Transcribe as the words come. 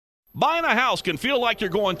Buying a house can feel like you're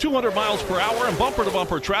going 200 miles per hour in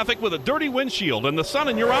bumper-to-bumper traffic with a dirty windshield and the sun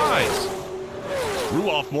in your eyes.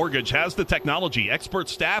 Ruoff Mortgage has the technology, expert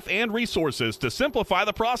staff, and resources to simplify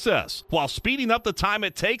the process while speeding up the time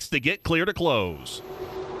it takes to get clear to close.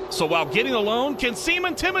 So while getting a loan can seem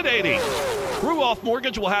intimidating, Ruoff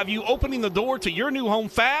Mortgage will have you opening the door to your new home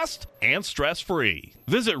fast and stress-free.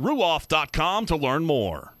 Visit ruoff.com to learn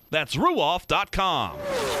more. That's ruoff.com.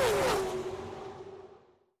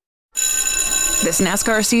 This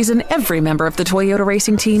NASCAR season, every member of the Toyota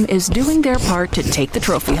racing team is doing their part to take the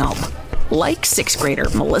trophy home. Like 6th grader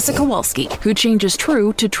Melissa Kowalski, who changes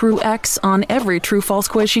true to True X on every true-false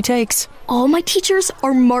quiz she takes. All my teachers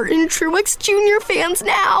are Martin Truex Jr. fans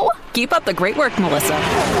now. Keep up the great work, Melissa.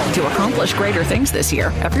 To accomplish greater things this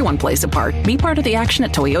year, everyone plays a part. Be part of the action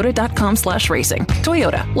at toyota.com/racing.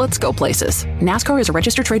 Toyota, let's go places. NASCAR is a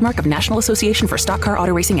registered trademark of National Association for Stock Car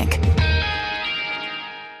Auto Racing, Inc.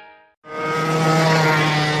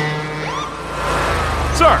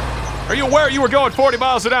 Sir, are you aware you were going 40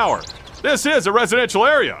 miles an hour? This is a residential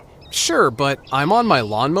area. Sure, but I'm on my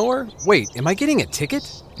lawnmower? Wait, am I getting a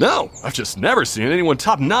ticket? No, I've just never seen anyone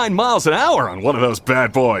top 9 miles an hour on one of those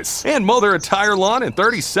bad boys. And mow their entire lawn in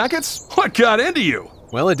 30 seconds? What got into you?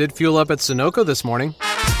 Well, it did fuel up at Sunoco this morning.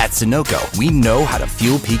 At Sunoco, we know how to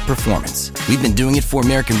fuel peak performance. We've been doing it for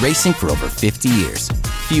American racing for over 50 years.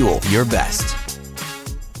 Fuel your best.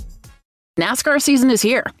 NASCAR season is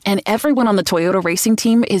here, and everyone on the Toyota racing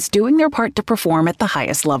team is doing their part to perform at the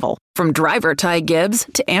highest level. From driver Ty Gibbs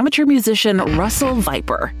to amateur musician Russell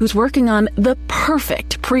Viper, who's working on the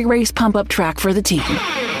perfect pre-race pump-up track for the team.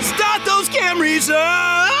 Start those Camrys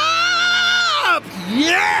up!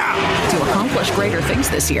 Yeah! To accomplish greater things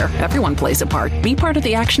this year, everyone plays a part. Be part of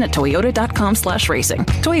the action at toyota.com/racing.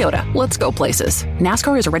 Toyota, let's go places.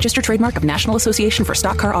 NASCAR is a registered trademark of National Association for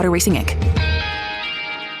Stock Car Auto Racing, Inc.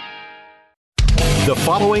 The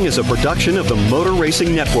following is a production of the Motor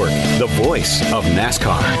Racing Network, the voice of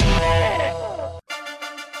NASCAR.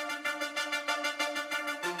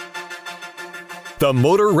 The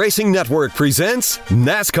Motor Racing Network presents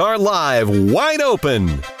NASCAR Live Wide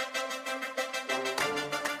Open.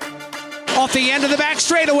 Off the end of the back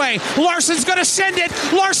straightaway. Larson's going to send it.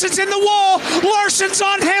 Larson's in the wall. Larson's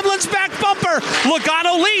on Hamlin's back bumper.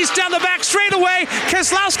 Logano leads down the back straightaway.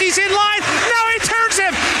 Keselowski's in line. Now he turns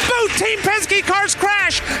him. Both Team Penske cars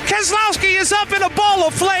crash. Keselowski is up in a ball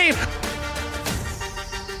of flame.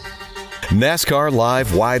 NASCAR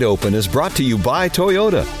Live Wide Open is brought to you by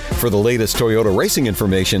Toyota. For the latest Toyota racing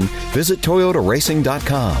information, visit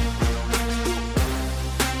toyotaracing.com.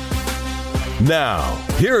 Now,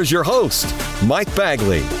 here is your host, Mike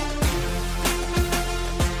Bagley.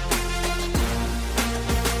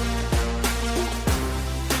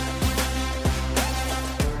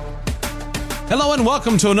 Hello and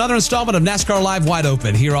welcome to another installment of NASCAR Live Wide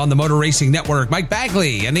Open here on the Motor Racing Network. Mike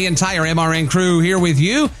Bagley and the entire MRN crew here with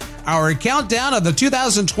you. Our countdown of the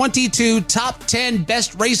 2022 Top 10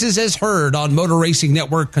 Best Races as Heard on Motor Racing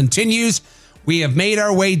Network continues. We have made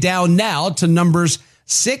our way down now to numbers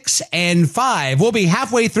 6 and 5. We'll be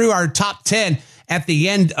halfway through our top 10 at the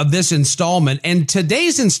end of this installment. And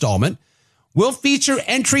today's installment will feature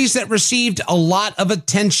entries that received a lot of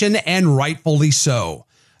attention, and rightfully so.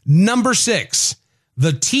 Number 6,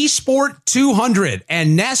 the T-Sport 200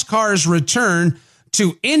 and NASCAR's return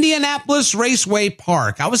to Indianapolis Raceway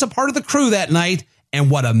Park. I was a part of the crew that night, and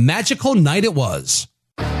what a magical night it was.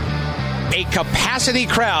 A capacity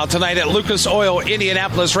crowd tonight at Lucas Oil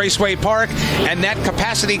Indianapolis Raceway Park, and that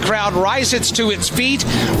capacity crowd rises to its feet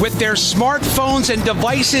with their smartphones and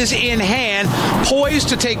devices in hand, poised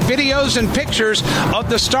to take videos and pictures of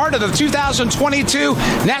the start of the 2022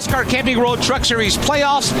 NASCAR Camping World Truck Series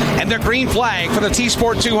playoffs and their green flag for the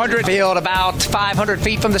T-Sport 200. Field about 500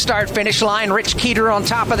 feet from the start-finish line. Rich Keeter on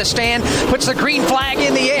top of the stand puts the green flag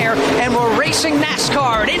in the air, and we're racing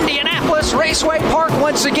NASCAR at Indianapolis Raceway Park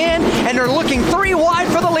once again, and they're looking 3 wide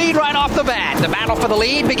for the lead right off the bat. The battle for the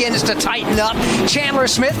lead begins to tighten up. Chandler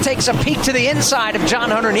Smith takes a peek to the inside of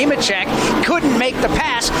John Hunter Nemechek. Couldn't make the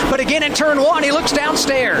pass, but again in turn 1, he looks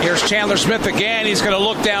downstairs. Here's Chandler Smith again. He's going to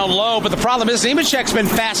look down low, but the problem is Nemechek's been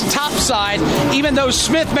fast topside, even though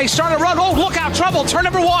Smith may start a run. Oh, look out, trouble. Turn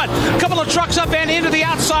number 1. A couple of trucks up and into the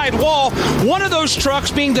outside wall. One of those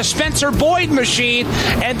trucks being the Spencer Boyd machine,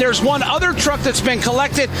 and there's one other truck that's been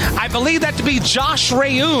collected. I believe that to be Josh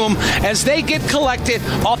Rayum, as they get collected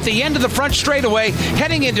off the end of the front straightaway,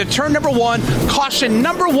 heading into turn number 1. Caution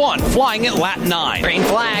number 1 flying at lap 9. Green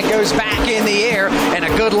flag goes back in the air, and a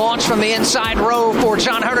good launch from the inside row for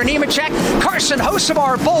John Hunter Nemechek. Carson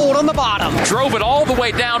Hocevar bold on the bottom. Drove it all the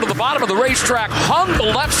way down to the bottom of the racetrack, hung the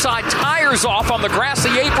left side tires off on the grassy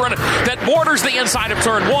apron that borders the inside of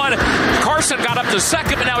turn 1. Carson got up to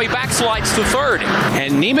second, but now he backslides to third.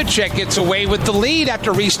 And Nemechek gets away with the lead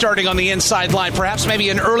after restarting on the inside line. Perhaps maybe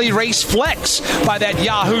an early race flex by that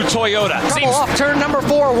Yahoo Toyota. Trouble off turn number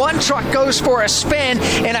 4. One truck goes for a spin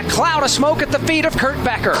in a cloud of smoke at the feet of Kurt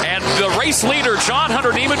Becker. And the race leader, John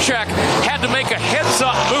Hunter Nemechek, had to make a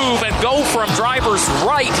heads-up move and go from driver's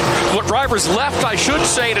driver's left, I should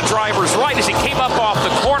say, to driver's right as he came up off the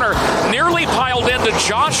corner, nearly piled into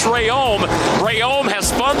Josh Rayome. Rayome has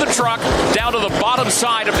spun the truck down to the bottom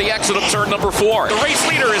side of the exit of turn number 4. The race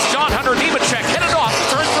leader is John Hunter Nemechek, headed off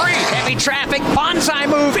to turn 3. Heavy traffic, bonsai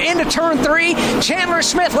move into turn 3. Chandler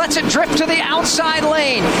Smith lets it drift to the outside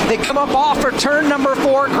lane. They come up off for turn number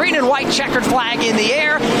 4. Green and white checkered flag in the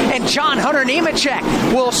air, and John Hunter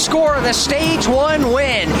Nemechek will score the stage 1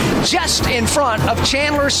 win just in front of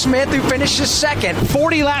Chandler Smith, who finishes second.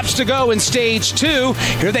 40 laps to go in stage 2.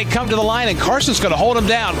 Here they come to the line, and Carson's going to hold him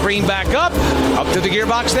down. Green back up to the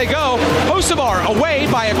gearbox they go. Hocevar away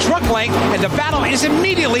by a truck length, and the battle is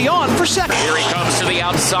immediately on for second. Here he comes to the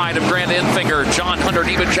outside of Grant Enfinger. John Hunter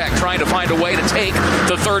Nemechek trying to find a way to take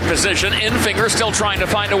the third position. Enfinger still trying to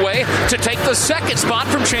find a way to take the second spot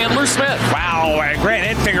from Chandler Smith. Wow,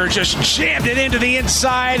 Grant Enfinger just jammed it into the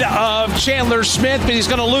inside of Chandler Smith, but he's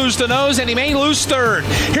going to lose the nose, and he may lose third.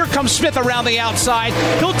 Here comes Smith around the outside.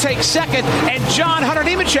 He'll take second, and John Hunter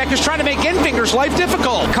Nemechek is trying to make Enfinger's life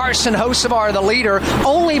difficult. Carson Hocevar, the leader,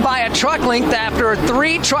 only by a truck length after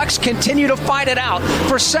 3 trucks continue to fight it out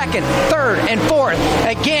for second, third, and fourth.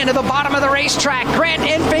 Again, to the bottom of the racetrack, Grant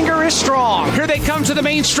Enfinger is strong. Here they come to the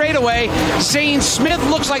main straightaway. Zane Smith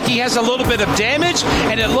looks like he has a little bit of damage,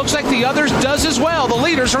 and it looks like the others does as well. The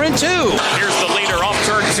leaders are in 2. Here's the leader off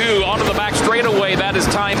turn 2 onto the back straightaway. That is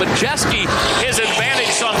Ty Majeski. His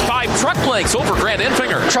advantage on 5 truck lengths over Grant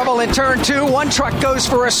Enfinger. Trouble in turn 2. One truck goes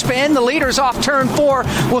for a spin. The leader's off turn 4.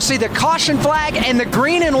 We'll see the caution flag and the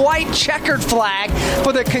green and white checkered flag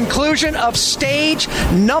for the conclusion of stage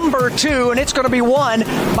number 2, and it's going to be won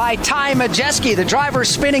by Ty Majeski. The driver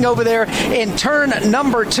spinning over there in turn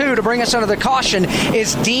number 2 to bring us under the caution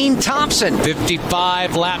is Dean Thompson.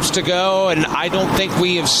 55 laps to go, and I don't think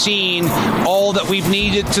we have seen all that we've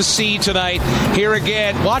needed to see tonight. Here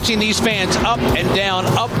again, watching these fans up and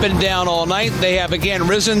down all night. They have again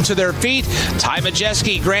risen to their feet. Ty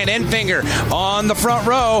Majeski, Grant Enfinger on the front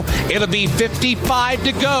row. It'll be 55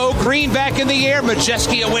 to go. Green back in the air.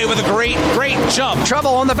 Majeski away with a great jump.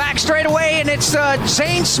 Trouble on the back straightaway, and it's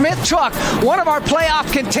Zane Smith truck. One of our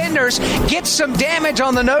playoff contenders gets some damage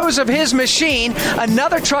on the nose of his machine.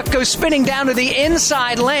 Another truck goes spinning down to the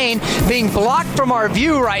inside lane, being blocked from our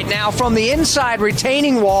view right now from the inside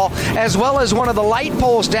retaining wall, as well as one of the light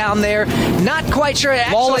poles down there. Not quite sure.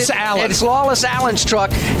 Actually, Lawless Allen. It's Lawless Allen's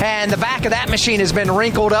truck, and the back of that machine has been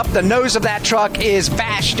wrinkled up. The nose of that truck is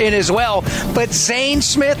bashed in as well. But Zane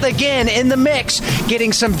Smith again in the mix,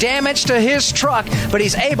 getting some damage to his truck, but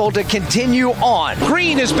he's able to continue on.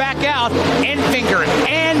 Green is back out. Enfinger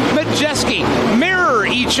and Majeski mirror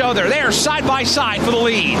each other. They're side by side for the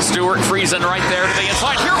lead. Stewart Friesen right there to the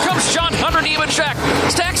inside. Here comes John Hunter Nemechek.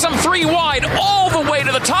 Stacks them 3 wide all the way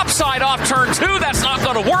to the top side off turn 2. That's not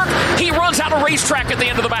going to work. He runs out of racetrack at the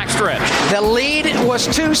end of the backstretch. The lead was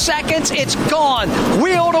 2 seconds. It's gone.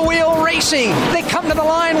 Wheel-to-wheel racing. They come to the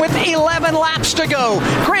line with 11 laps to go.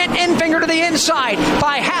 Grant Enfinger to the inside.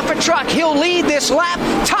 By half a truck, he'll lead this lap.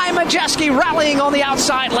 Ty Majeski rallying on the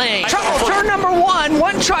outside lane. Trouble, turn number 1.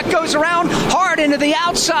 One truck goes around hard into the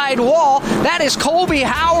outside wall. That is Colby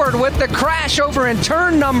Howard with the crash over in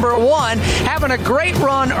turn number 1. Having a great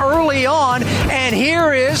run early on. And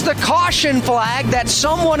here is the caution flag that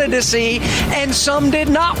some wanted to see and some did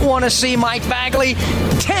not want to see, Mike Bagley.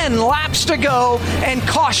 10 laps to go, and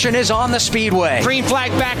caution is on the speedway. Green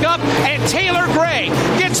flag back up, and Taylor Gray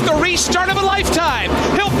gets the restart of a lifetime.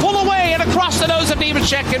 He'll pull away and across the nose of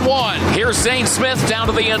Nemechek in 1. Here's Zane Smith down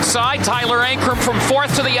to the inside. Tyler Ankrum from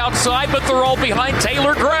 4th to the outside, but they're all behind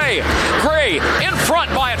Taylor Gray. Gray in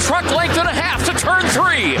front by a truck length and a half to turn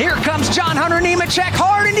 3. Here comes John Hunter Nemechek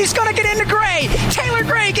hard, and he's going to get into Gray. Taylor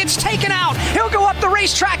Gray gets taken out. He'll go up the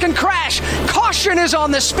racetrack and crash. Caution is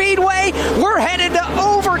on the speedway. We're headed to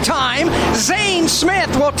overtime. Zane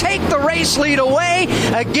Smith will take the race lead away.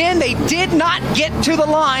 Again, they did not get to the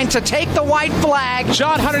line to take the white flag.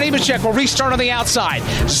 John Hunter Nemechek will restart on the outside.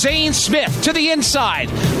 Zane Smith to the inside.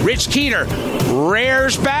 Rich Keeter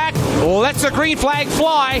rears back, lets the green flag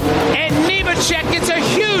fly, and Nemechek gets a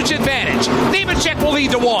huge advantage. Nemechek will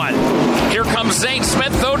lead to 1. Here comes Zane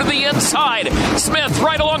Smith, though, to the inside. Smith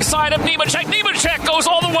right alongside of Nemechek. Nemechek goes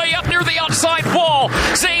all the way up near the outside wall.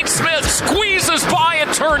 Zane Smith squeezes by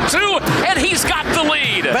at turn 2, and he's got the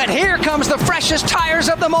lead. But here comes the freshest tires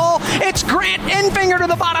of them all. It's Grant Enfinger to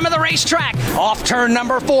the bottom of the racetrack. Off turn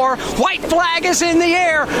number 4. White flag is in the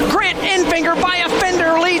air. Grant Enfinger by a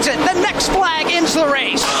fender leads it. The next flag ends the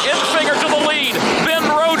race. Enfinger to the lead. Ben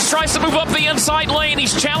Rhodes tries to move up the inside lane.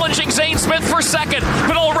 He's challenging Zane Smith for second,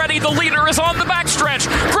 but already the leader is on the backstretch.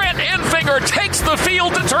 Grant Enfinger takes the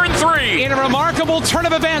field to turn 3. In a remarkable turn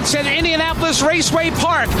of events at Indianapolis Raceway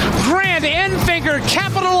Park, Grant Enfinger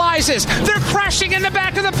capitalizes. They're crashing in the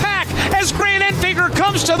back of the pack as Grant Enfinger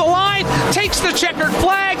comes to the line, takes the checkered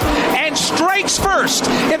flag, and strikes first.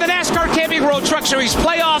 In the NASCAR Camping World Truck Series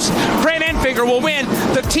playoffs, Grant Enfinger will win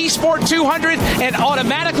the T-Sport 200 and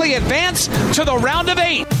automatically advance to the round of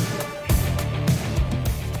 8.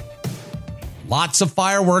 Lots of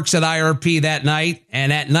fireworks at IRP that night,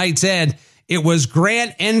 and at night's end, it was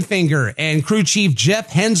Grant Enfinger and crew chief Jeff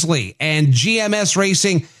Hensley and GMS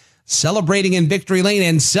Racing celebrating in Victory Lane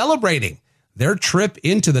and celebrating their trip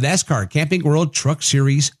into the NASCAR Camping World Truck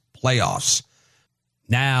Series playoffs.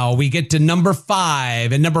 Now we get to number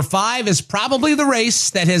 5, and number 5 is probably the race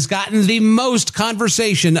that has gotten the most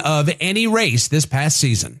conversation of any race this past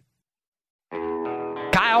season.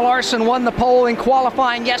 Kyle Larson won the pole in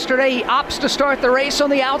qualifying yesterday. He opts to start the race on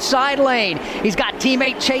the outside lane. He's got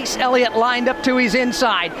teammate Chase Elliott lined up to his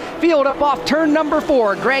inside. Field up off turn number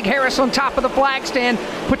 4. Greg Harris on top of the flag stand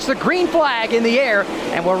puts the green flag in the air,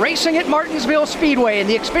 and we're racing at Martinsville Speedway in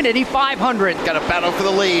the Xfinity 500. Got a battle for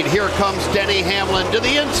the lead. Here comes Denny Hamlin to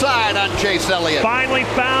the inside on Chase Elliott. Finally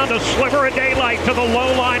found a sliver of daylight to the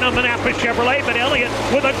low line on the Napa Chevrolet, but Elliott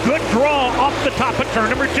with a good draw off the top of turn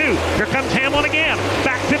number 2. Here comes Hamlin again.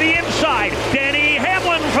 Back to the inside. Denny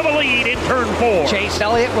Hamlin for the lead in turn 4. Chase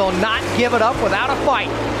Elliott will not give it up without a fight.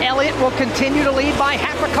 Elliott will continue to lead by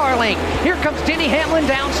half a car length. Here comes Denny Hamlin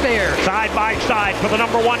downstairs. Side by side for the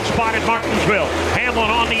number 1 spot at Martinsville. Hamlin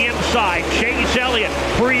on the inside. Chase Elliott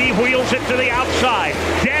free-wheels it to the outside.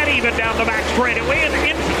 Dead even down the back straightaway and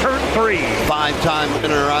into turn 3. 5-time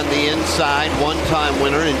winner on the inside. 1-time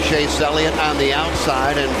winner in Chase Elliott on the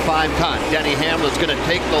outside. And 5-time Denny Hamlin's going to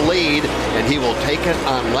take the lead, and he will take it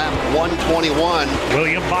on lap 121.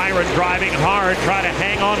 William Byron driving hard, try to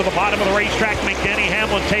hang on to the bottom of the racetrack, make Denny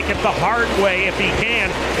Hamlin take it the hard way if he can.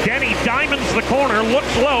 Denny diamonds the corner,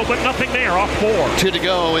 looks low, but nothing there, off 4. 2 to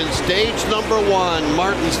go in stage number 1,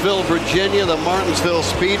 Martinsville, Virginia, the Martinsville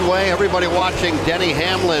Speedway. Everybody watching Denny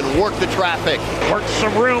Hamlin work the traffic. Works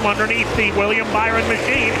some room underneath the William Byron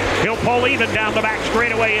machine. He'll pull even down the back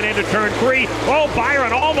straightaway and into turn 3. Oh,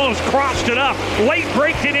 Byron almost crossed it up. Late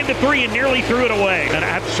braked it into 3 and nearly threw it away. An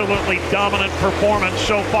absolutely dominant performance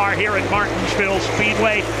so far here at Martinsville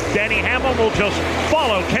Speedway. Denny Hamlin will just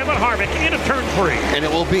follow Kevin Harvick into turn 3. And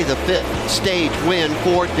it will be the 5th stage win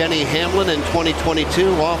for Denny Hamlin in 2022.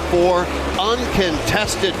 All 4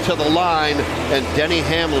 uncontested to the line, and Denny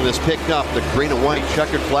Hamlin has picked up the green and white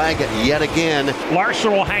checkered flag yet again.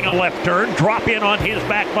 Larson will hang a left turn, drop in on his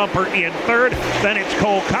back bumper in 3rd. Then it's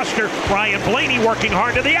Cole Custer. Ryan Blaney working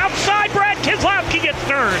hard to the outside. Brad Keselowski gets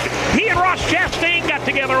turned. He and Ross Chastain got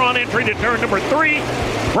together on entry to turn number 3.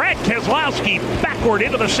 Brad Keselowski backward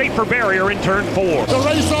into the safer barrier in turn 4. The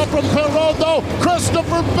race off from pit road, though.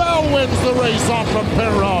 Christopher Bell wins the race off from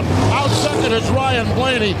pit road. Out second is Ryan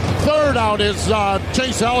Blaney. 3rd out is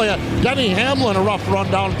Chase Elliott. Denny Hamlin, a rough run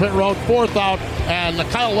down pit road. 4th out, and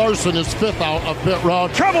Kyle Larson is 5th out of pit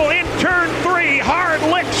road. Trouble in turn 3. Hard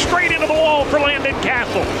lick straight into the wall for Landon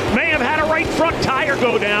Castle. May have had a right front tire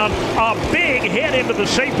go down. A big hit into the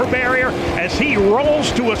safer barrier as he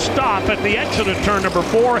rolls to a stop at the exit of turn number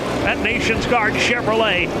 4. That Nation's Guard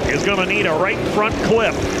Chevrolet is going to need a right front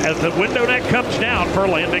clip as the window net comes down for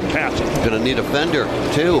Landon Castle. Going to need a fender,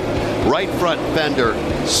 too. Right front fender.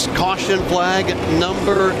 Caution flag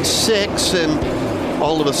number 6, and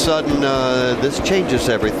all of a sudden, this changes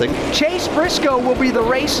everything. Chase Briscoe will be the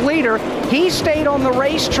race leader. He stayed on the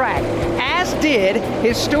racetrack, as did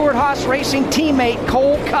his Stewart-Haas Racing teammate,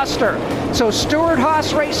 Cole Custer. So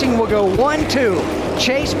Stewart-Haas Racing will go 1-2.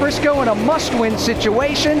 Chase Briscoe in a must-win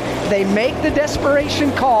situation. They make the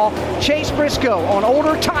desperation call. Chase Briscoe on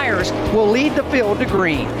older tires will lead the field to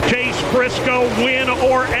green. Chase Briscoe, win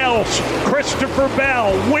or else. Christopher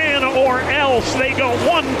Bell, win or else. They go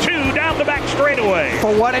 1-2 down the back straightaway.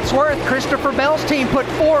 For what it's worth, Christopher Bell's team put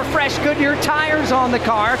 4 fresh Goodyear tires on the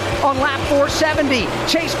car on lap 470.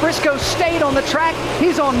 Chase Briscoe stayed on the track.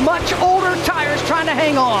 He's on much older tires trying to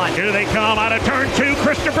hang on. Here they come out of turn 2.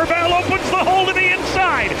 Christopher Bell opens the hole to the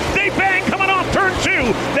inside. They bang coming off turn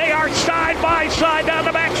 2. They are side by side down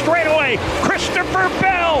the back straightaway. Christopher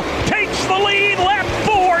Bell takes the lead, lap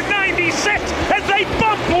 496, as they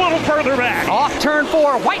bump a little further back. Off turn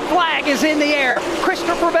 4, white flag is in the air.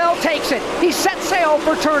 Christopher Bell takes it. He sets sail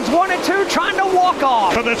for turns 1 and 2, trying to walk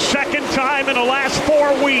off. For the second time in the last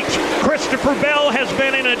 4 weeks, Christopher Bell has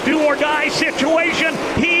been in a do-or-die situation.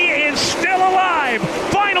 He is still alive.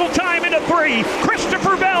 Final time into 3.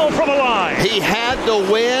 Christopher Bell from the line. He had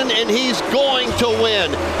to win, and he's going to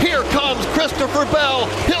win. Here comes Christopher Bell.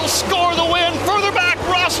 He'll score the win. Further back,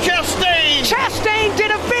 Ross Chastain. Chastain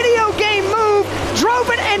did a video game move, drove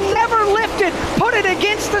it and never lifted. Put it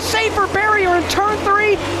against the safer barrier in turn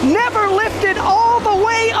 3, never lifted all the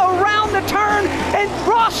way around the turn, and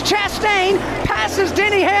Ross Chastain passes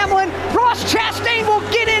Denny Hamlin. Ross Chastain will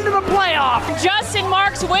get into the playoff. Justin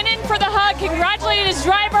Marks winning for the HUD, congratulating his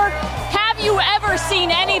driver. Have you ever seen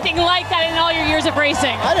anything like that in all your years of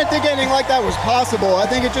racing? I didn't think anything like that was possible. I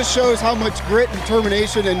think it just shows how much grit and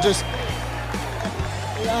determination and just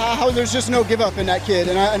how there's just no give up in that kid.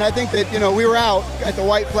 And I think that, we were out at the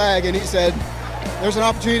white flag and he said, there's an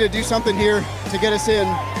opportunity to do something here to get us in.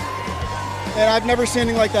 And I've never seen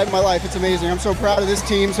anything like that in my life. It's amazing. I'm so proud of this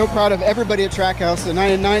team, so proud of everybody at Trackhouse, the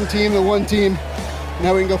 9-9 team, the 1 team.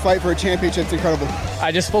 Now we can go fight for a championship. It's incredible.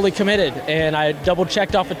 I just fully committed, and I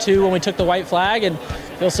double-checked off of 2 when we took the white flag, and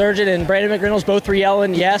Phil Surgeon and Brandon McReynolds both were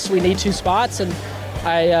yelling, yes, we need 2 spots, and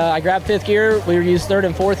I grabbed 5th gear. We used 3rd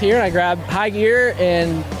and 4th here, and I grabbed high gear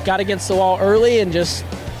and got against the wall early and just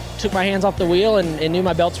took my hands off the wheel and knew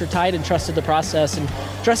my belts were tight and trusted the process and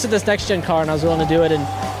trusted this next-gen car, and I was willing to do it. And,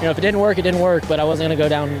 if it didn't work, it didn't work, but I wasn't going to go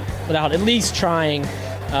down without at least trying.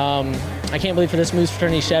 I can't believe for this Moose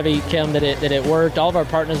Fraternity Chevy, Kim, that it worked. All of our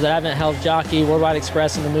partners that haven't held Jockey, Worldwide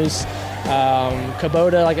Express, and the Moose,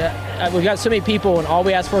 Kubota, we've got so many people, and all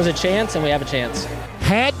we ask for is a chance, and we have a chance.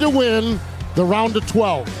 Had to win the round of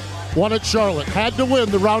 12, won at Charlotte. Had to win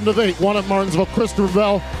the round of 8, won at Martinsville. Christopher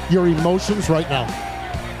Bell, your emotions right now?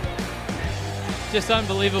 Just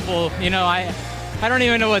unbelievable. I don't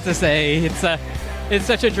even know what to say. It's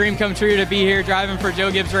such a dream come true to be here driving for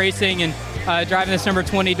Joe Gibbs Racing and driving this number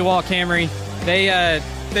 20 DeWalt Camry.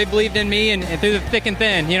 They believed in me and through the thick and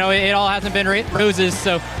thin. It all hasn't been roses,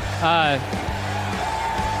 so that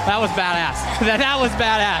was badass. That was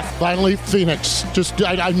badass. Finally, Phoenix.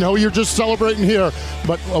 I know you're just celebrating here,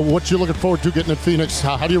 but what you looking forward to getting at Phoenix?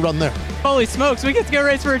 How do you run there? Holy smokes, we get to go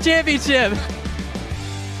race for a championship.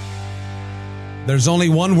 There's only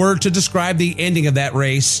one word to describe the ending of that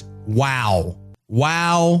race. Wow.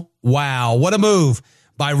 Wow. Wow. What a move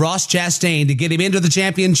by Ross Chastain to get him into the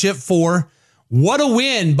championship 4. What a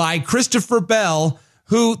win by Christopher Bell,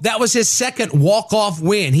 who that was his second walk-off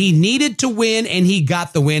win. He needed to win, and he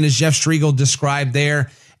got the win, as Jeff Striegel described there,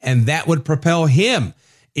 and that would propel him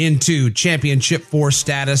into championship 4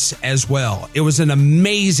 status as well. It was an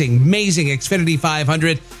amazing Xfinity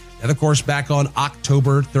 500, and of course back on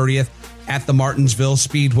October 30th at the Martinsville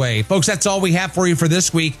Speedway. Folks, that's all we have for you for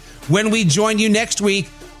this week. When we join you next week,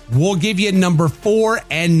 we'll give you number 4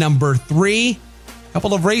 and number 3. A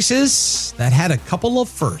couple of races that had a couple of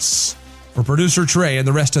firsts. For producer Trey and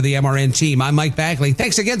the rest of the MRN team, I'm Mike Bagley.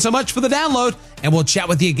 Thanks again so much for the download, and we'll chat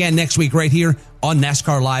with you again next week right here on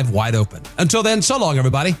NASCAR Live Wide Open. Until then, so long,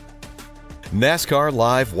 everybody. NASCAR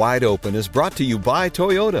Live Wide Open is brought to you by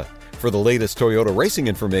Toyota. For the latest Toyota racing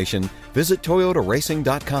information, visit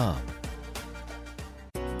toyotaracing.com.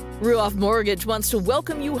 Ruoff Mortgage wants to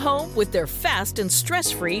welcome you home with their fast and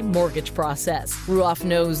stress-free mortgage process. Ruoff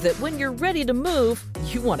knows that when you're ready to move,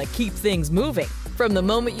 you want to keep things moving. From the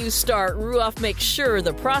moment you start, Ruoff makes sure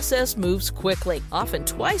the process moves quickly, often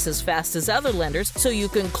twice as fast as other lenders, so you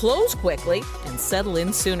can close quickly and settle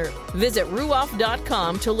in sooner. Visit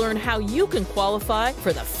ruoff.com to learn how you can qualify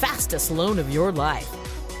for the fastest loan of your life.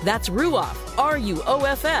 That's Ruoff,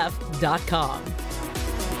 RUOFF.com.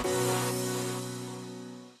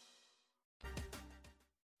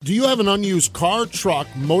 Do you have an unused car, truck,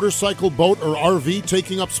 motorcycle, boat, or RV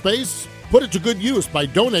taking up space? Put it to good use by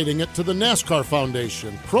donating it to the NASCAR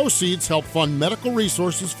Foundation. Proceeds help fund medical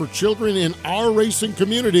resources for children in our racing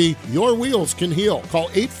community. Your wheels can heal. Call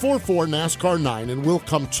 844-NASCAR-9 and we'll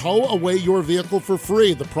come tow away your vehicle for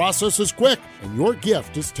free. The process is quick and your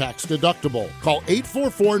gift is tax deductible. Call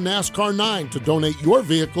 844-NASCAR-9 to donate your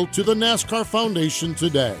vehicle to the NASCAR Foundation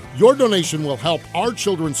today. Your donation will help our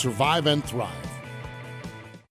children survive and thrive.